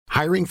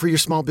Hiring for your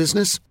small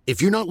business?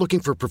 If you're not looking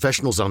for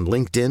professionals on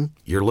LinkedIn,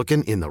 you're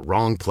looking in the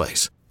wrong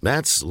place.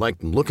 That's like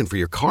looking for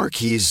your car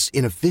keys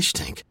in a fish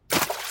tank.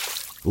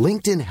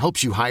 LinkedIn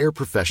helps you hire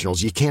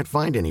professionals you can't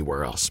find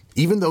anywhere else,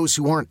 even those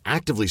who aren't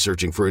actively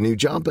searching for a new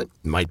job but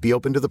might be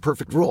open to the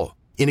perfect role.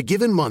 In a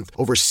given month,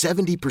 over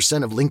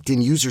 70% of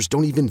LinkedIn users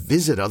don't even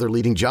visit other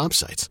leading job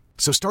sites.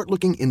 So start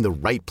looking in the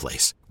right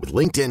place. With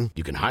LinkedIn,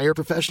 you can hire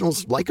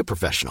professionals like a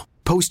professional.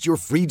 Post your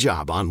free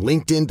job on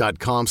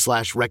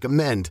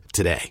linkedin.com/recommend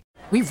today.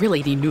 We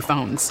really need new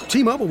phones.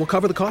 T-Mobile will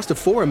cover the cost of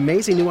 4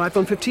 amazing new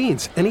iPhone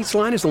 15s, and each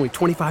line is only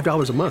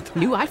 $25 a month.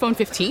 New iPhone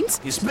 15s?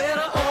 It's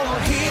better over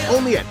here.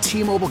 Only at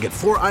T-Mobile, get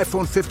 4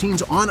 iPhone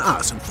 15s on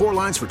us and 4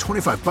 lines for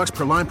 $25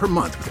 per line per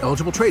month with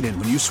eligible trade-in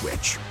when you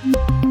switch.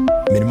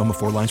 Minimum of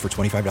 4 lines for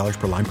 $25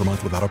 per line per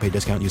month with autopay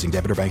discount using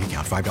debit or bank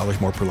account.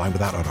 $5 more per line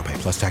without autopay,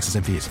 plus taxes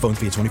and fees. Phone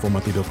fee at 24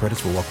 monthly bill credits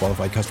for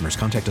well-qualified customers.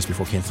 Contact us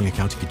before canceling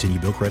account to continue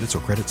bill credits or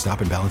credit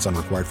stop and balance on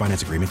required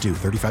finance agreement due.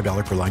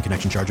 $35 per line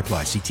connection charge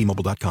applies. See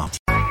T-Mobile.com.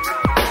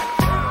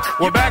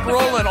 We're back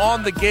rolling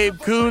on the Gabe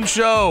Kuhn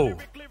Show.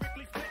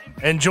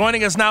 And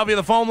joining us now via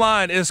the phone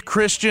line is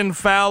Christian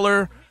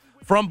Fowler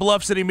from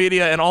Bluff City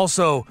Media and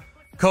also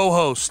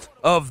co-host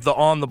of the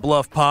On the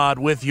Bluff pod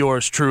with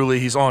yours truly.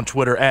 He's on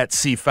Twitter at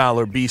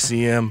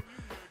CFowlerBCM.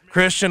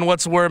 Christian,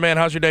 what's the word, man?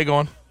 How's your day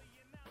going?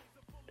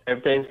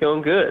 Everything's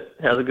going good.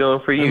 How's it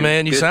going for you?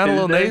 Man, you good sound Tuesday?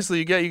 a little nasally.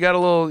 You got a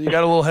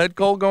little head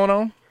cold going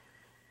on?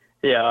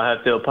 Yeah, I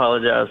have to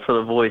apologize for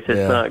the voice.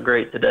 It's not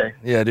great today.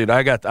 Yeah, dude,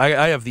 I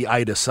have the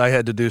itis. I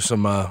had to do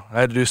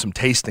some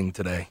tasting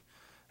today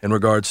in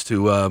regards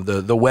to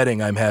the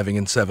wedding I'm having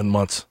in 7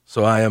 months.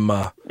 So I am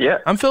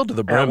I'm filled to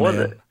the brim, How was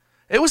man.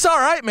 It was all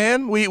right,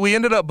 man. We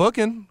ended up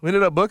booking.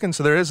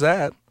 So there is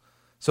that.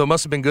 So it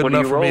must have been good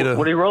enough for me to.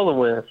 What are you rolling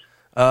with?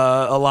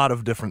 A lot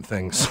of different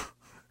things.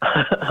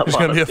 There's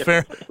going to be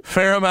a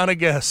fair amount of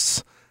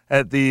guests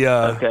at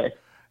the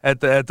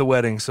at the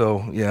wedding.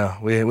 So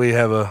yeah, we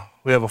have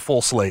a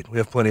full slate. We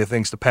have plenty of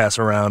things to pass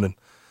around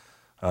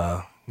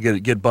and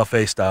get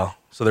buffet style.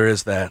 So there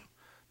is that.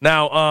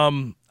 Now,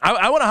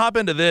 I want to hop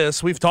into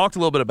this. We've talked a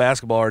little bit of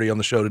basketball already on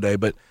the show today,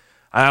 but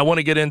I want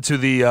to get into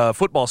the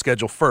football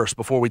schedule first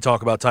before we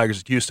talk about Tigers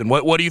at Houston.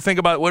 What do you think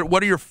about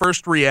what are your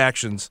first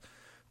reactions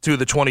to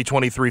the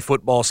 2023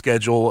 football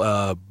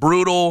schedule?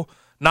 Brutal,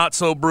 not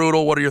so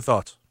brutal. What are your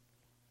thoughts?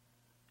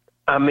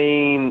 I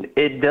mean,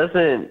 it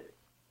doesn't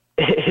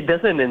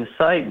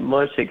incite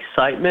much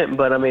excitement,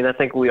 but I mean, I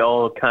think we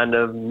all kind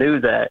of knew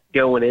that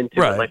going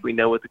into it. Like we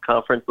know what the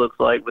conference looks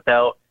like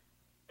without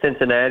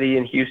Cincinnati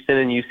and Houston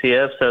and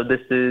UCF. So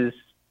this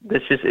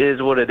just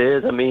is what it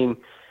is. I mean,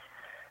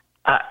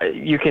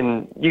 you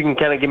can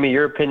kind of give me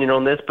your opinion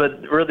on this,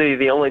 but really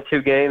the only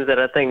two games that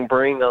I think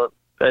bring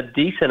a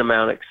decent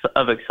amount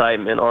of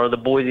excitement are the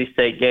Boise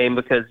State game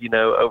because, you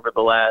know, over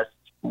the last,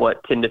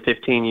 10 to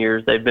 15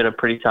 years, they've been a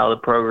pretty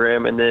solid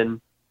program, and then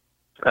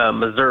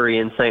Missouri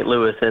and St.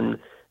 Louis in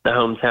the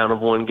hometown of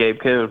one Gabe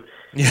Kuhn.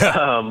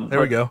 Yeah,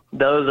 there we go.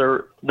 Those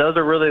are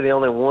really the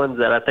only ones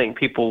that I think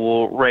people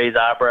will raise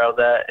eyebrows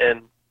at,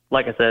 and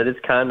like I said, that's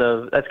kind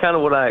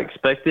of what I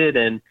expected,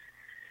 and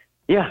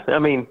yeah, I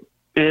mean,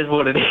 it is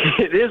what it is.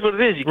 It is what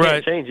it is. You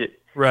can't change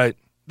it. Right.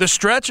 The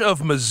stretch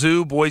of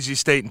Mizzou, Boise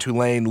State, and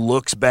Tulane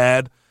looks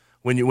bad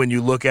when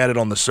you look at it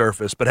on the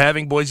surface, but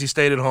having Boise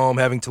State at home,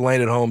 having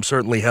Tulane at home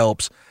certainly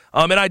helps.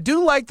 And I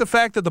do like the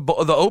fact that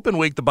the open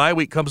week, the bye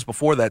week, comes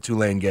before that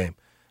Tulane game.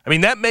 I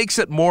mean, that makes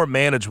it more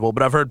manageable,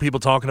 but I've heard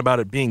people talking about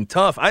it being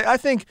tough. I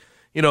think,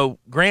 you know,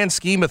 grand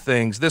scheme of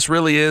things, this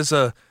really is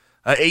a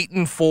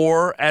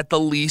 8-4 at the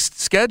least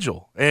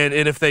schedule. And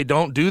if they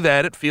don't do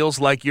that, it feels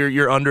like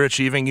you're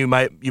underachieving. You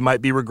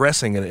might be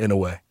regressing in a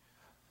way.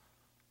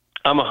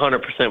 I'm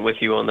 100% with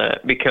you on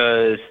that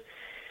because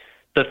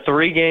the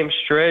 3-game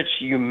stretch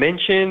you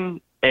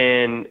mentioned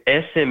and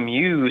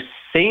SMU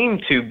seem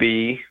to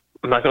be,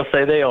 I'm not going to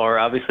say they are,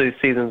 obviously the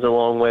season's a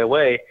long way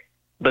away,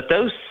 but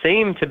those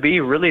seem to be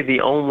really the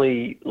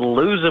only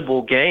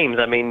losable games.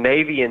 I mean,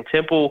 Navy and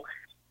Temple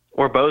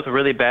were both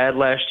really bad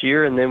last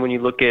year, and then when you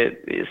look at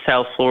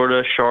South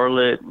Florida,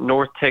 Charlotte,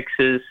 North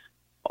Texas,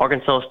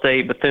 Arkansas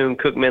State,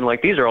 Bethune-Cookman,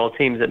 like these are all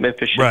teams that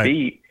Memphis should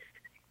beat.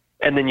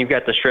 And then you've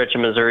got the stretch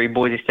of Missouri,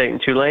 Boise State,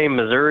 and Tulane.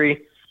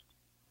 Missouri,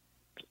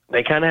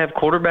 they kind of have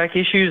quarterback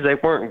issues. They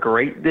weren't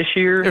great this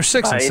year. They're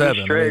 6 and 7.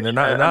 I mean, they're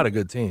not a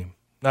good team.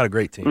 Not a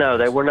great team. No,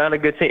 they were not a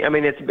good team. I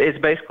mean, it's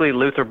basically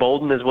Luther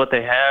Bolden is what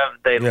they have.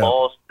 They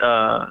lost.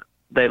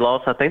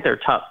 I think their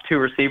top 2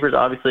 receivers.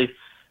 Obviously,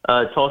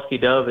 Tosky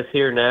Dove is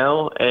here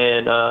now,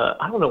 and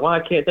I don't know why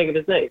I can't think of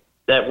his name.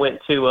 That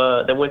went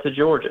to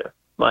Georgia.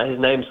 His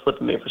name's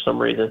slipping me for some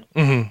reason.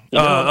 Mm-hmm. You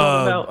know what I'm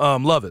talking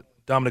about? Lovett,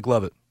 Dominic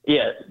Lovett.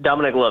 Yeah,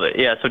 Dominic Lovett.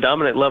 Yeah, so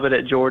Dominic Lovett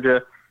at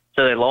Georgia.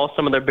 So they lost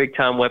some of their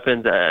big-time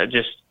weapons. I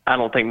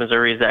don't think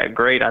Missouri is that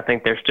great. I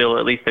think they're still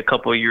at least a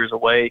couple of years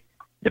away,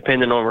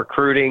 depending on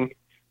recruiting.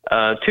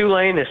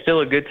 Tulane is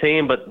still a good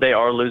team, but they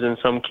are losing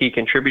some key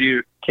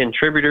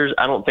contributors.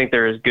 I don't think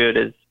they're as good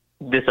as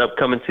this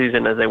upcoming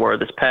season as they were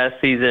this past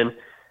season.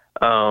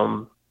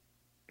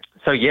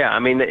 So, yeah, I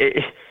mean,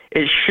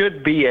 it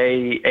should be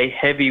a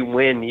heavy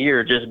win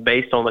year just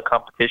based on the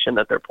competition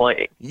that they're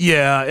playing.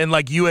 Yeah, and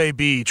like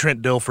UAB,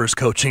 Trent Dilfer's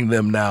coaching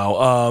them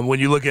now. When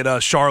you look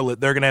at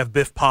Charlotte, they're going to have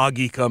Biff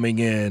Poggi coming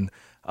in.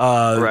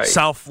 Right.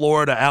 South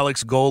Florida,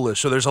 Alex Golish.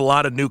 So there's a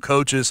lot of new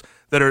coaches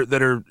that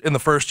are in the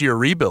first year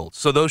rebuild.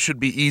 So those should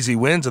be easy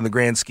wins in the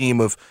grand scheme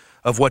of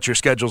what your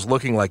schedule's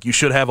looking like. You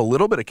should have a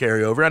little bit of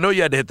carryover. I know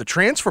you had to hit the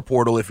transfer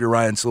portal if you're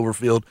Ryan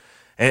Silverfield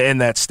and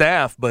that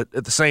staff, but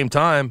at the same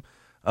time,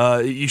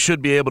 you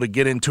should be able to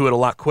get into it a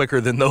lot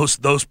quicker than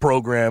those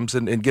programs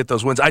and get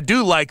those wins. I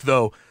do like,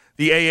 though,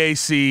 the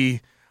AAC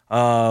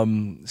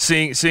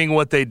seeing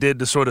what they did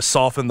to sort of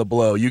soften the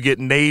blow. You get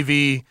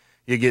Navy,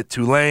 you get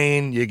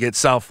Tulane, you get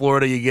South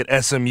Florida, you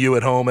get SMU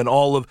at home, and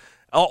all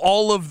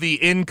of the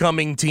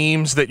incoming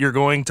teams that you're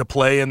going to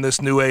play in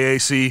this new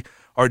AAC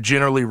are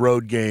generally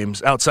road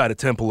games, outside of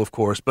Temple, of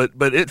course. But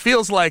it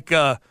feels like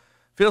the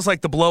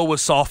blow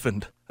was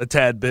softened a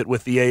tad bit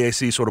with the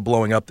AAC sort of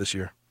blowing up this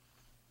year.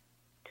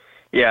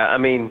 Yeah, I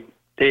mean,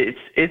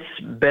 it's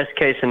best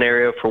case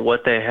scenario for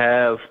what they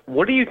have.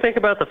 What do you think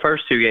about the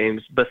first two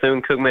games,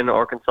 Bethune-Cookman and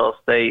Arkansas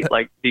State?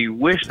 Like, do you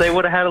wish they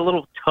would have had a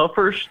little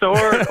tougher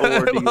start,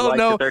 or do you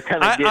that they're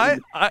kind of getting?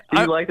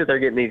 Do you like that they're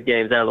getting these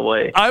games out of the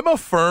way? I'm a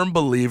firm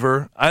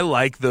believer. I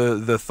like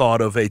the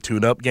thought of a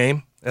tune-up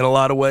game in a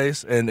lot of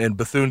ways, and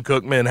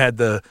Bethune-Cookman had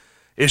the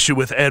issue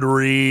with Ed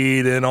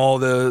Reed and all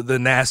the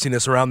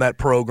nastiness around that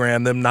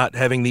program, them not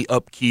having the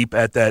upkeep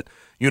at that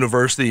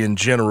university in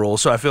general.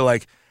 So I feel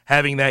like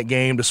having that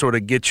game to sort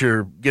of get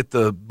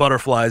the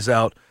butterflies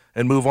out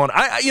and move on.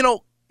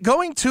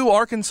 Going to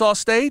Arkansas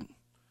State,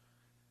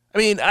 I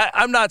mean,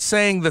 I'm not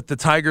saying that the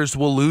Tigers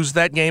will lose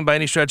that game by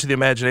any stretch of the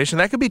imagination.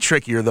 That could be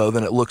trickier, though,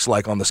 than it looks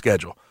like on the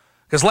schedule.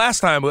 Because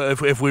last time,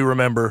 if we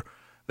remember,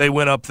 they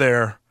went up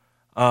there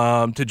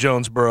to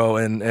Jonesboro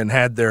and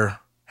had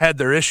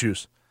their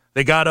issues.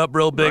 They got up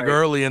real big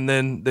early and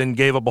then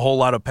gave up a whole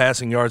lot of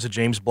passing yards to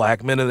James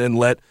Blackman and then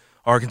let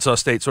Arkansas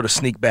State sort of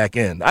sneak back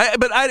in.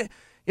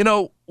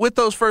 With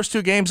those first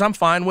two games, I'm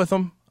fine with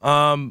them.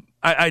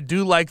 I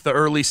do like the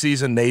early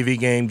season Navy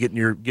game,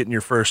 getting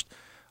your first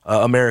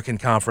American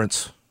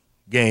Conference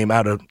game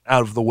out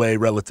of the way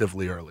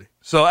relatively early.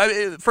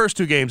 So first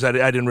two games, I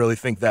didn't really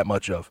think that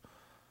much of.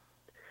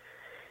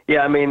 Yeah,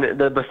 I mean,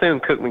 the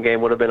Bethune-Cookman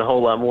game would have been a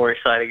whole lot more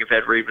exciting if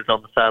Ed Reed was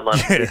on the sideline.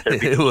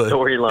 It would.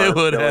 Storyline. It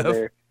would have.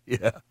 There.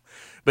 Yeah,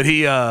 but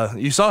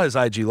you saw his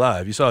IG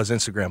Live. You saw his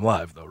Instagram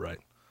Live, though, right?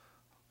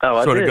 Oh, I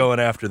did. Sort of going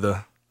after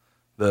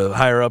the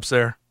higher ups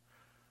there.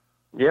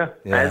 Yeah,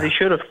 as he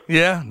should have.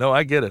 Yeah, no,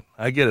 I get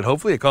it.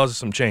 Hopefully it causes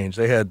some change.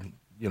 They had,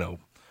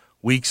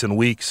 weeks and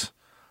weeks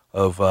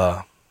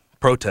of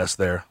protests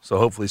there, so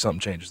hopefully something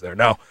changes there.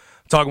 Now,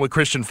 talking with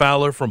Christian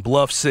Fowler from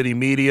Bluff City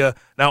Media.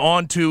 Now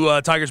on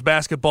to Tigers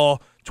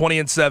basketball,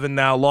 20-7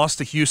 now. Lost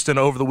to Houston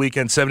over the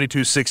weekend,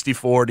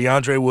 72-64.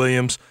 DeAndre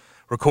Williams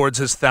records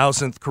his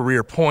 1,000th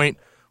career point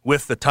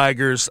with the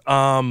Tigers.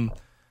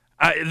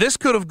 This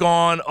could have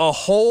gone a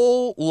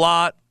whole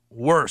lot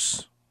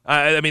worse.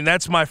 I mean,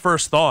 that's my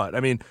first thought. I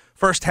mean,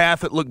 first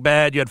half it looked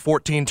bad. You had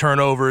 14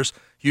 turnovers.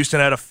 Houston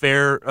had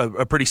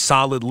a pretty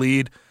solid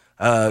lead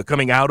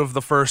coming out of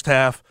the first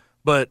half,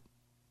 but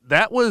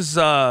that was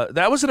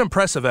an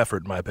impressive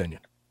effort, in my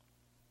opinion.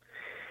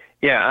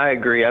 Yeah, I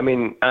agree. I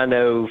mean, I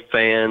know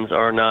fans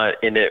are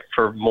not in it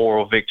for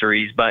moral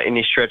victories by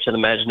any stretch of the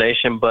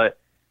imagination, but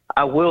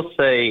I will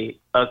say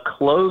a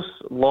close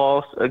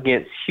loss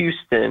against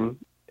Houston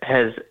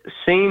has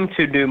seemed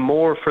to do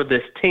more for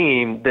this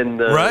team than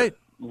the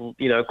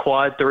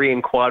quad 3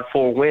 and quad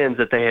 4 wins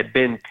that they had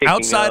been picking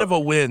outside up of a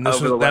win.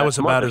 That was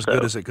about as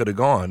good as it could have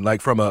gone,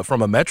 like from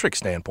a metric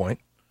standpoint.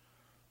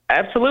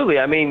 Absolutely.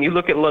 I mean, you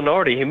look at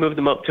Lenardi. He moved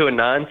them up to a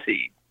 9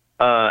 seed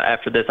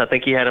after this. I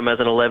think he had him as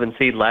an 11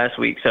 seed last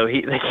week. So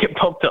they get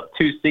bumped up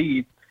 2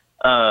 seeds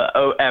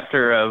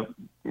after a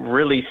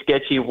really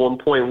sketchy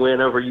 1-point win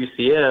over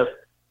UCF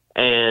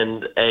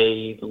and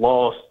a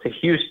loss to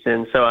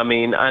Houston. So, I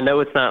mean, I know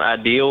it's not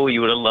ideal.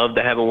 You would have loved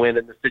to have a win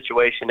in the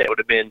situation. It would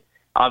have been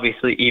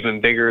obviously even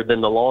bigger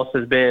than the loss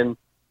has been.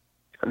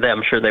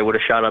 I'm sure they would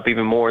have shot up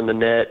even more in the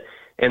net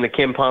in the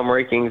KenPom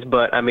rankings.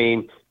 But, I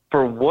mean,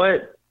 for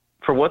what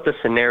the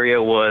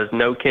scenario was,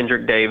 no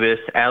Kendrick Davis,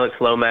 Alex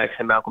Lomax,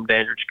 and Malcolm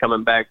Dandridge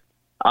coming back,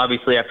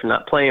 obviously after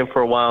not playing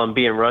for a while and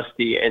being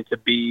rusty, and to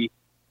be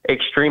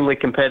extremely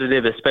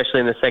competitive, especially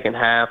in the second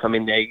half. I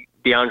mean,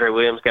 DeAndre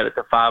Williams got it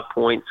to 5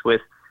 points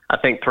with, I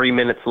think, 3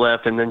 minutes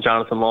left, and then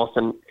Jonathan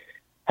Lawson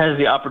has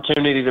the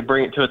opportunity to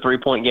bring it to a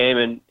 3-point game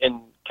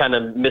and kind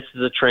of misses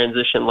a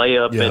transition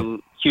layup,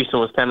 and Houston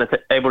was kind of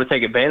able to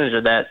take advantage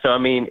of that. So, I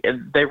mean,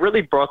 they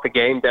really brought the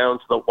game down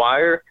to the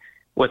wire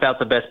without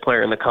the best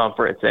player in the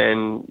conference,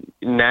 and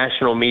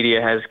national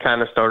media has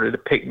kind of started to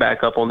pick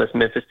back up on this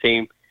Memphis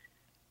team.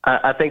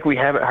 I think we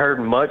haven't heard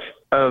much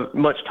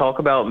talk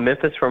about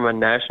Memphis from a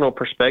national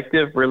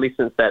perspective really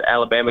since that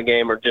Alabama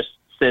game, or just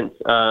since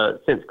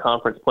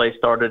conference play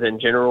started in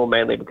general,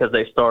 mainly because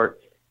they start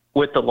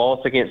with the loss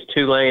against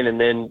Tulane,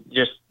 and then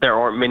just there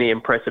aren't many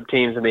impressive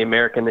teams in the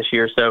American this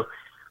year. So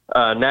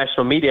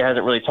National media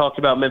hasn't really talked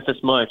about Memphis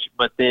much,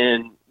 but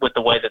then with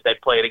the way that they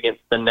played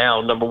against the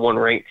now number one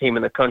ranked team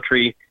in the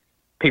country,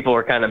 people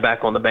are kind of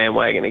back on the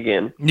bandwagon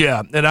again.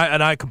 Yeah, and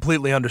I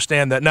completely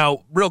understand that.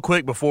 Now, real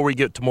quick before we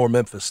get to more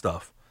Memphis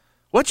stuff,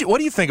 what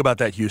do you think about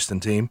that Houston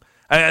team?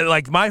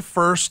 Like my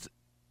first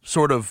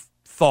sort of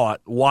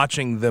thought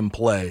watching them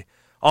play,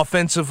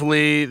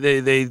 offensively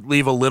they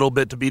leave a little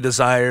bit to be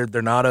desired.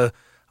 They're not a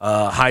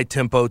high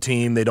tempo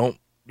team. They don't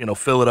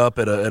fill it up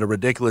at a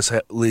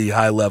ridiculously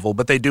high level,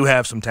 but they do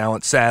have some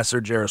talent, Sasser,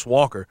 Jarris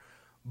Walker.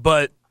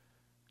 But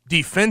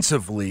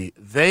defensively,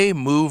 they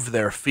move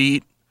their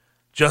feet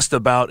just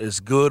about as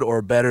good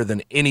or better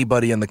than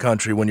anybody in the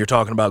country when you're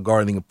talking about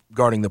guarding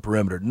the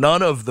perimeter.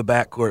 None of those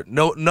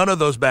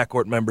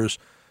backcourt members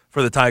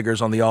for the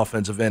Tigers on the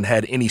offensive end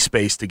had any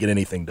space to get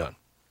anything done.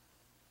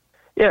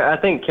 Yeah, I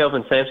think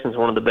Kelvin Sampson's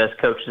one of the best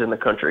coaches in the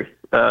country,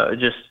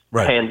 just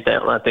right. Hands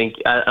down. I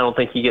don't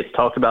think he gets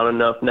talked about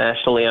enough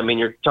nationally. I mean,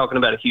 you're talking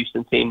about a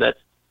Houston team that's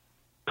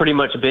pretty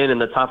much been in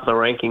the top of the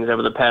rankings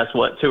over the past,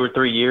 2 or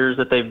 3 years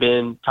that they've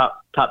been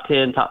top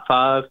 10, top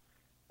 5,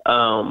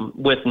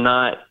 with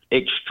not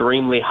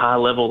extremely high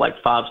level,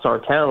 like 5-star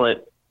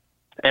talent.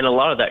 And a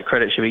lot of that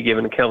credit should be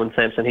given to Kelvin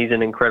Sampson. He's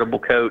an incredible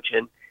coach,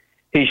 and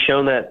he's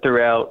shown that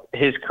throughout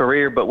his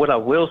career. But what I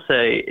will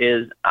say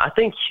is I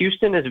think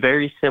Houston is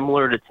very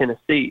similar to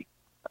Tennessee.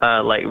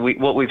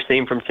 What we've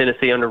seen from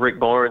Tennessee under Rick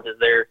Barnes is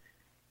they're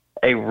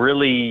a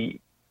really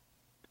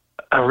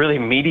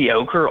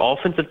mediocre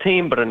offensive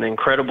team, but an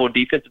incredible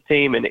defensive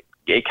team, and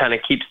it kind of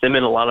keeps them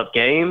in a lot of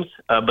games.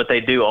 But they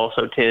do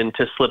also tend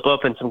to slip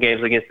up in some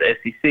games against the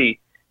SEC.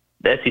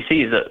 The SEC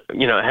is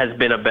has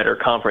been a better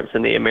conference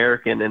than the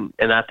American,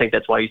 and I think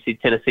that's why you see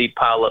Tennessee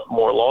pile up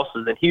more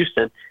losses than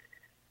Houston.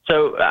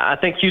 So I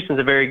think Houston's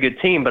a very good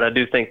team, but I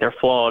do think they're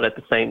flawed at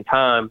the same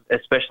time,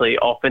 especially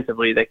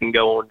offensively. They can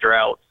go on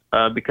droughts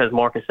because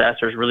Marcus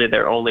Sasser is really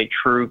their only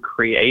true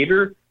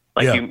creator.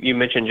 You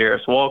mentioned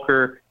Jarris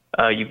Walker.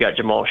 You've got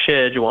Jamal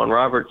Shead, Juwan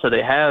Roberts. So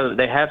they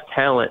have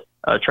talent,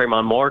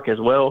 Trayvon Mark as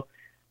well.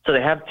 So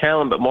they have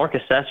talent, but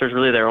Marcus Sasser is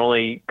really their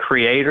only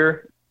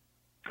creator.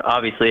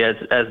 Obviously, as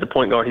the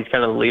point guard, he's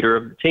kind of the leader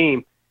of the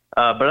team.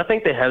 But I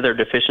think they have their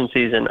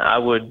deficiencies, and I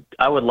would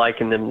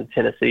liken them to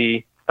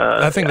Tennessee.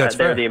 I think that's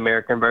they're fair. The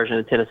American version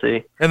of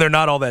Tennessee. And they're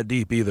not all that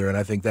deep either, and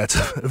I think that's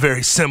a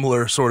very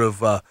similar sort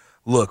of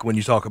look when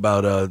you talk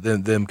about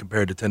them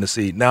compared to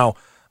Tennessee. Now,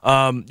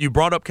 you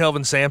brought up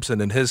Kelvin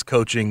Sampson and his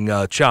coaching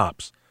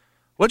chops.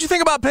 What do you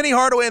think about Penny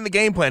Hardaway and the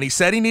game plan? He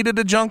said he needed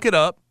to junk it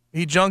up.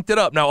 He junked it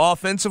up. Now,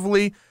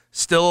 offensively,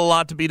 still a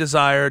lot to be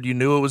desired. You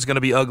knew it was going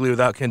to be ugly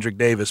without Kendrick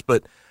Davis,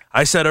 but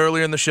I said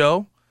earlier in the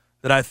show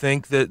that I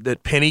think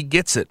that Penny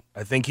gets it.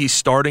 I think he's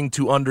starting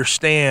to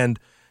understand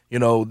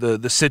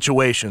the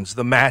situations,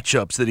 the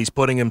matchups that he's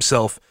putting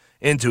himself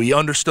into. He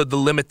understood the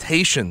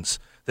limitations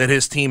that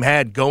his team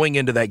had going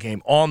into that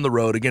game on the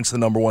road against the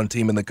number one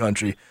team in the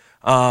country.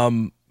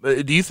 Do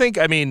you think,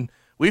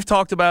 we've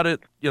talked about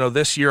it,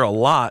 this year a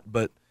lot,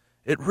 but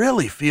it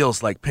really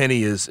feels like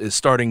Penny is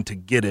starting to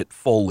get it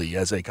fully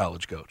as a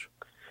college coach.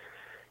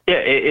 Yeah,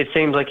 it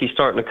seems like he's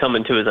starting to come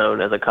into his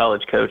own as a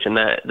college coach, and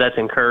that's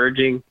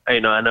encouraging. I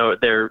know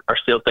there are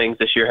still things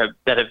this year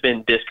that have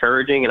been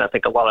discouraging, and I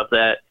think a lot of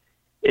that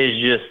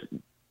is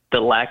just the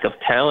lack of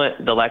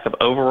talent, the lack of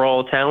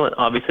overall talent.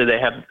 Obviously, they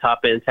have the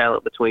top-end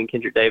talent between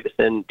Kendrick Davis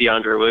and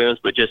DeAndre Williams,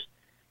 but just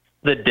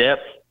the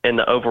depth and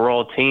the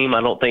overall team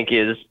I don't think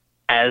is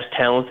as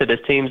talented as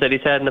teams that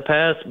he's had in the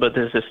past, but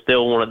this is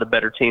still one of the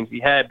better teams he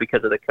had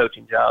because of the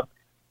coaching job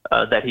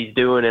that he's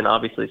doing, and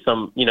obviously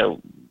some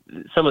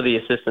of the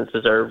assistants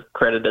deserve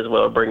credit as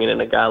well, bringing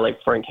in a guy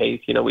like Frank Hayes.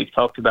 We've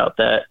talked about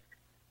that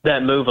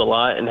move a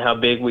lot and how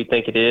big we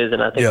think it is,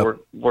 and I think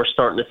we're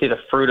starting to see the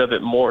fruit of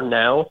it more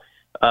now.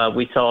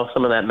 We saw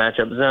some of that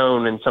matchup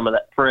zone and some of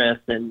that press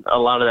and a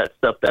lot of that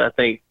stuff that I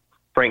think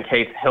Frank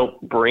Hayes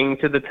helped bring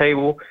to the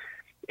table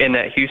in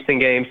that Houston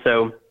game.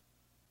 So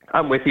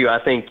I'm with you.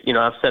 I think,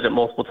 I've said it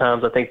multiple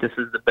times, I think this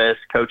is the best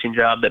coaching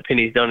job that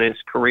Penny's done in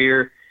his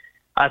career.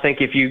 I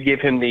think if you give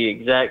him the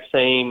exact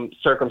same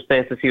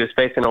circumstances he was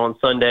facing on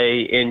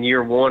Sunday in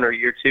year one or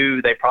year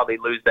two, they probably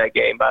lose that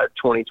game by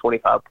 20,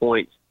 25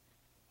 points.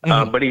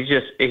 Mm-hmm. But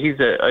he's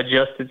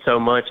adjusted so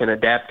much and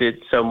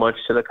adapted so much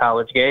to the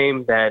college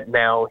game that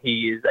now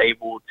he is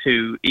able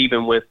to,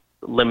 even with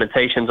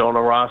limitations on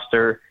a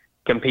roster,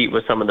 compete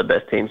with some of the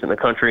best teams in the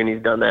country, and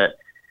he's done that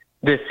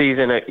this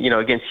season.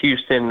 Against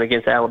Houston,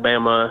 against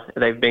Alabama,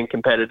 they've been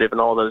competitive in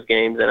all those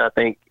games, and I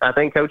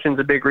think coaching's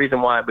a big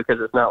reason why, because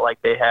it's not like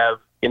they have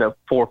 4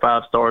 or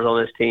 5 stars on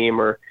this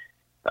team or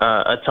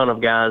a ton of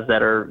guys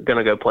that are going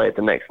to go play at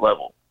the next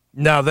level.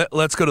 Now,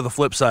 let's go to the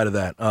flip side of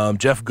that.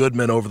 Jeff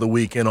Goodman over the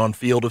weekend on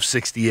Field of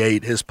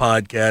 68, his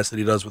podcast that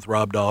he does with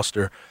Rob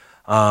Doster,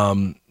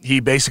 he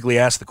basically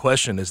asked the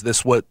question, is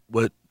this what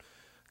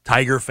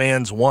Tiger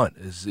fans want?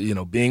 Is,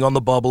 being on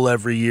the bubble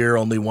every year,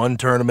 only one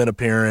tournament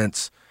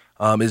appearance,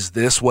 is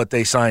this what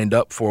they signed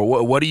up for?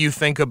 What do you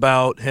think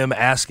about him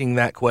asking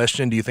that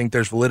question? Do you think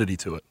there's validity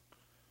to it?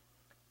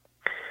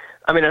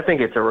 I mean, I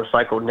think it's a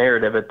recycled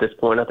narrative at this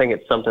point. I think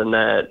it's something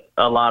that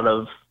a lot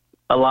of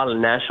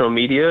national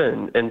media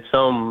and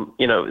some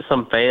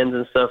fans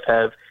and stuff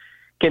have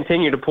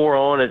continued to pour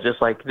on. It's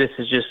just like, this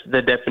is just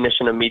the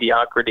definition of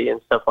mediocrity and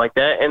stuff like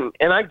that.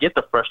 And I get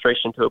the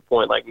frustration to a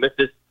point. Like,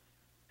 Memphis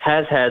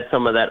has had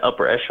some of that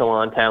upper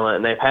echelon talent,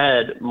 and they've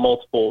had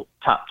multiple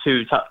top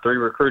 2, top 3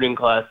 recruiting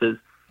classes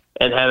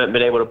and haven't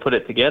been able to put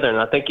it together. And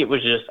I think it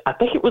was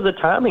a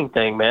timing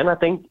thing, man. I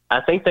think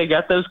they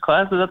got those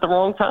classes at the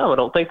wrong time. I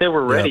don't think they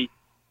were ready.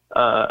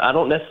 Yeah. I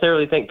don't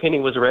necessarily think Penny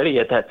was ready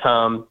at that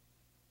time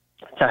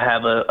to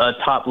have a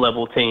top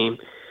level team.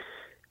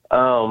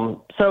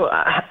 So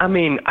I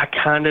mean, I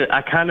kind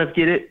of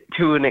get it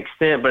to an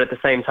extent, but at the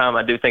same time,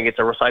 I do think it's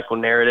a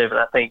recycled narrative, and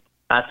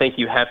I think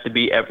you have to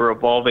be ever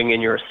evolving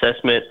in your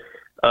assessment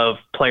of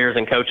players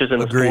and coaches in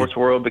the sports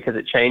world, because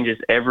it changes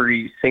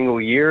every single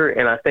year.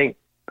 And I think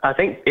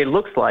it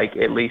looks like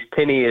at least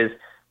Penny is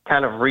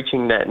kind of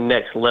reaching that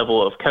next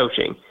level of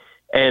coaching,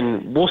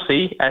 and we'll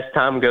see as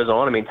time goes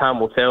on. I mean, time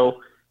will tell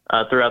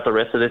throughout the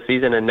rest of this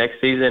season and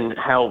next season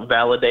how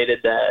validated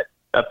that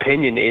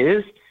opinion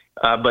is.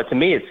 But to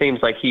me, it seems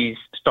like he's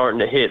starting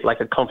to hit like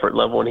a comfort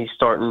level, and he's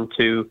starting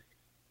to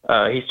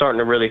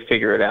really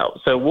figure it out.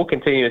 So we'll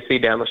continue to see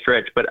down the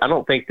stretch, but I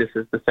don't think this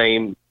is the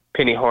same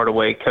Penny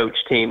Hardaway coach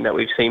team that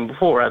we've seen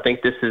before. I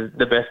think this is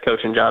the best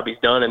coaching job he's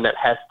done, and that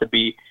has to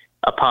be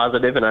a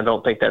positive, and I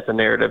don't think that's a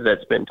narrative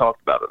that's been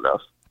talked about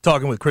enough.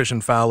 Talking with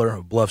Christian Fowler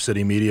of Bluff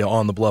City Media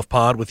on the Bluff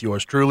Pod with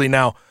yours truly.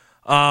 Now,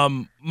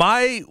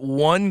 my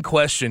one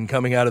question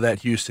coming out of that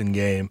Houston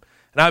game,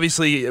 and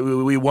obviously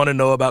we want to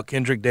know about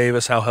Kendrick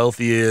Davis, how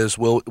healthy he is.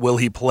 Will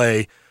he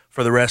play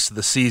for the rest of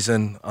the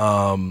season?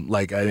 I'm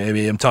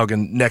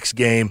talking next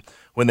game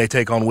when they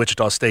take on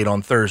Wichita State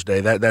on Thursday.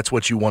 That's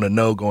what you want to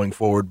know going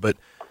forward. But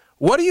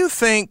what do you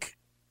think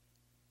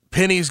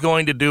Penny's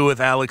going to do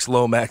with Alex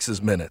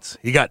Lomax's minutes?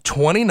 He got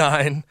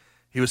 29.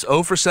 He was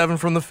 0 for 7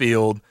 from the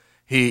field.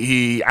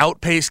 He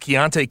outpaced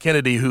Keontae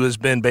Kennedy, who has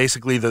been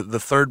basically the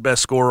third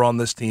best scorer on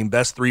this team,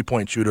 best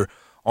three-point shooter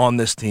on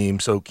this team.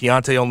 So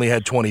Keontae only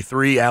had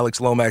 23. Alex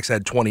Lomax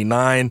had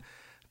 29.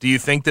 Do you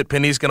think that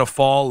Penny's going to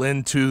fall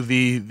into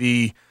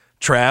the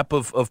trap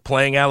of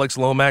playing Alex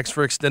Lomax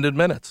for extended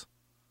minutes?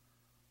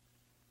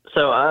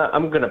 So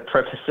I'm going to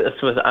preface this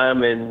with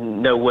I'm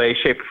in no way,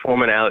 shape, or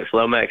form an Alex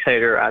Lomax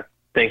hater. I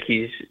think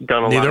he's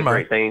done a lot of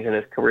great things in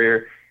his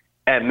career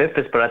at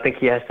Memphis, but I think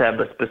he has to have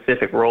a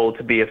specific role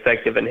to be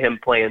effective, and him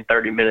playing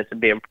 30 minutes and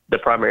being the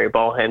primary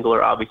ball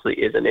handler obviously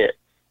isn't it.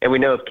 And we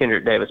know if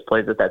Kendrick Davis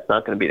plays that's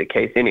not going to be the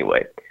case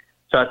anyway.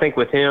 So I think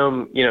with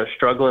him,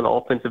 struggling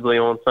offensively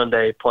on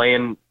Sunday,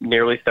 playing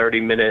nearly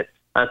 30 minutes,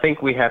 I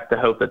think we have to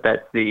hope that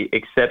that's the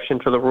exception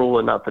to the rule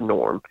and not the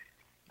norm.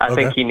 I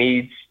think he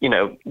needs,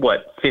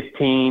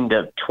 15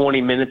 to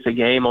 20 minutes a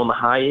game on the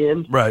high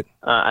end. Right.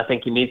 I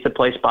think he needs to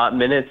play spot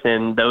minutes,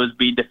 and those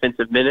be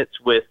defensive minutes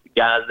with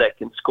guys that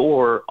can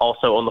score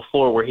also on the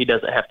floor, where he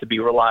doesn't have to be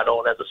relied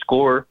on as a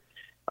scorer.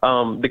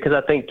 Because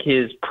I think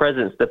his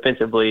presence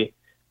defensively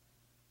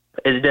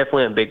is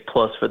definitely a big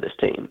plus for this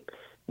team.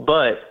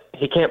 But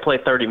he can't play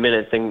 30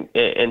 minutes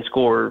and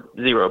score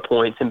 0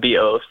 points and be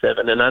 0 of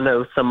 7. And I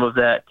know some of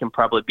that can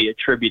probably be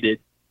attributed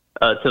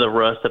to the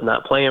rust of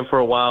not playing for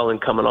a while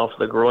and coming off of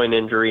the groin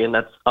injury, and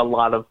that's a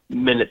lot of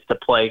minutes to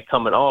play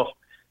coming off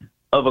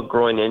of a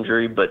groin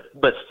injury. But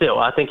still,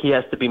 I think he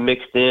has to be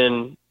mixed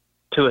in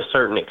to a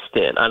certain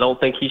extent. I don't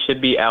think he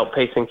should be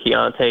outpacing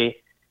Keontae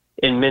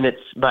in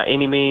minutes by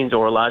any means,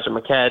 or Elijah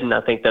McCadden.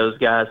 I think those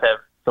guys have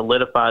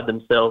solidified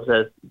themselves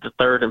as the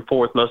third and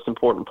fourth most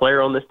important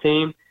player on this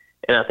team,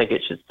 and I think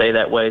it should stay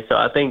that way. So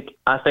I think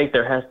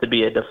there has to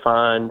be a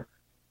defined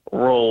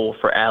role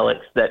for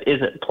Alex that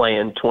isn't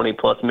playing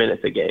 20-plus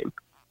minutes a game.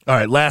 All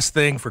right, last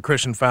thing for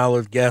Christian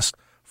Fowler, guest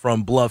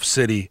from Bluff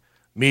City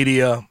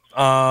Media.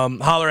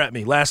 Holler at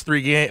me. Last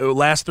three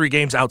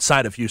games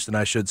outside of Houston,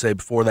 I should say,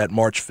 before that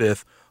March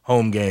 5th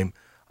home game.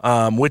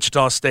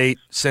 Wichita State,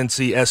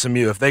 Cincy,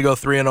 SMU. If they go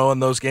 3-0 in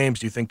those games,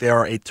 do you think they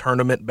are a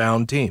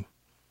tournament-bound team?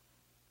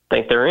 I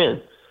think they're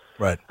in.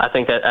 Right. I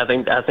think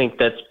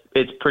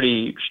it's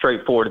pretty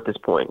straightforward at this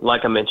point.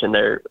 Like I mentioned,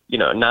 they're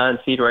a 9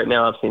 seed right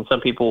now. I've seen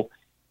some people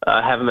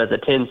have them as a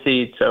 10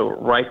 seed, so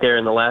right there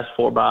in the last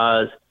 4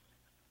 buys.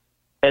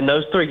 And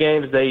those 3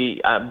 games,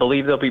 I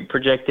believe they'll be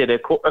projected,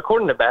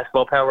 according to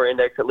Basketball Power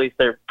Index, at least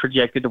they're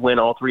projected to win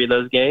all 3 of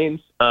those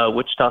games.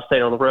 Wichita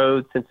State on the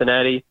road,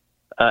 Cincinnati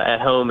at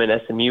home,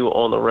 and SMU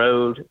on the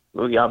road.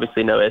 We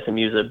obviously know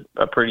SMU's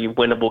a pretty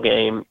winnable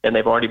game, and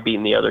they've already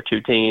beaten the other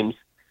 2 teams.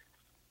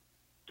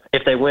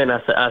 If they win,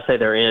 I say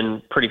they're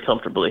in pretty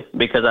comfortably,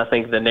 because I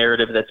think the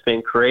narrative that's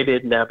been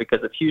created now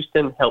because of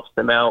Houston helps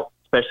them out,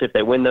 especially if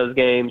they win those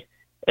games,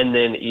 and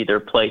then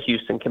either play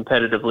Houston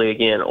competitively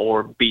again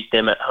or beat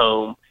them at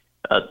home.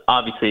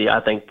 Obviously, I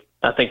think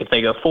if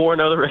they go 4-0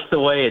 the rest of the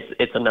way,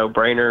 it's a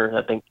no-brainer.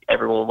 I think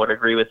everyone would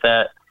agree with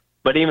that.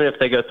 But even if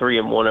they go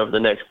 3-1 over the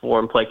next 4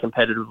 and play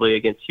competitively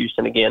against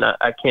Houston again,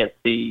 I can't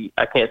see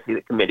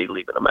the committee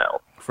leaving them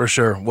out. For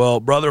sure. Well,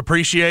 brother,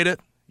 appreciate it.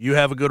 You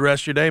have a good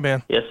rest of your day,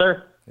 man. Yes,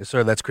 sir. Yes,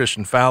 sir. That's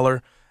Christian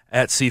Fowler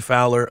at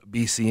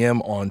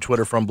CFowlerBCM on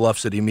Twitter from Bluff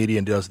City Media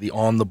and does the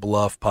On the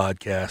Bluff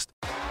podcast.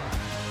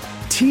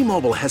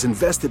 T-Mobile has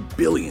invested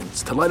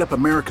billions to light up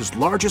America's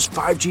largest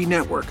 5G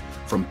network,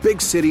 from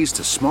big cities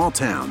to small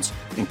towns,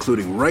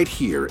 including right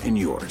here in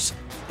yours.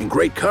 And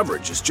great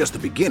coverage is just the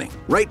beginning.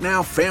 Right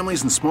now,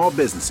 families and small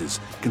businesses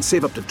can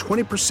save up to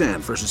 20%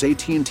 versus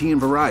AT&T and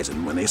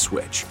Verizon when they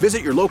switch.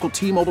 Visit your local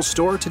T-Mobile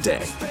store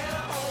today.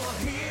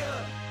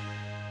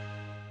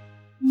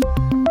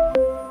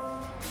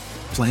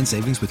 Plan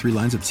savings with 3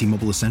 lines of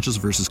T-Mobile Essentials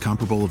versus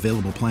comparable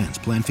available plans.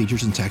 Plan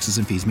features and taxes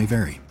and fees may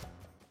vary.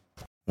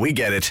 We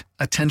get it.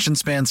 Attention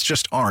spans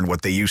just aren't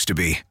what they used to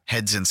be.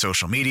 Heads in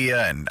social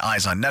media and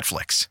eyes on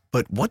Netflix.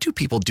 But what do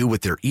people do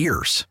with their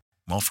ears?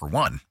 Well, for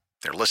one,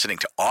 they're listening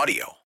to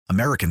audio.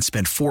 Americans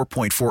spend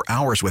 4.4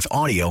 hours with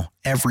audio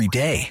every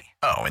day.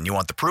 Oh, and you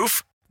want the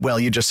proof? Well,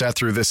 you just sat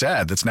through this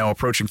ad that's now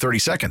approaching 30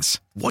 seconds.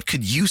 What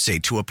could you say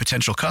to a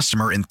potential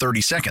customer in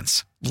 30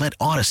 seconds? Let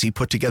Odyssey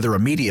put together a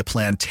media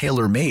plan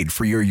tailor-made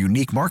for your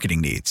unique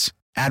marketing needs.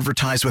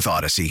 Advertise with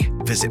Odyssey.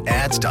 Visit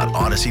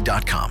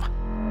ads.odyssey.com.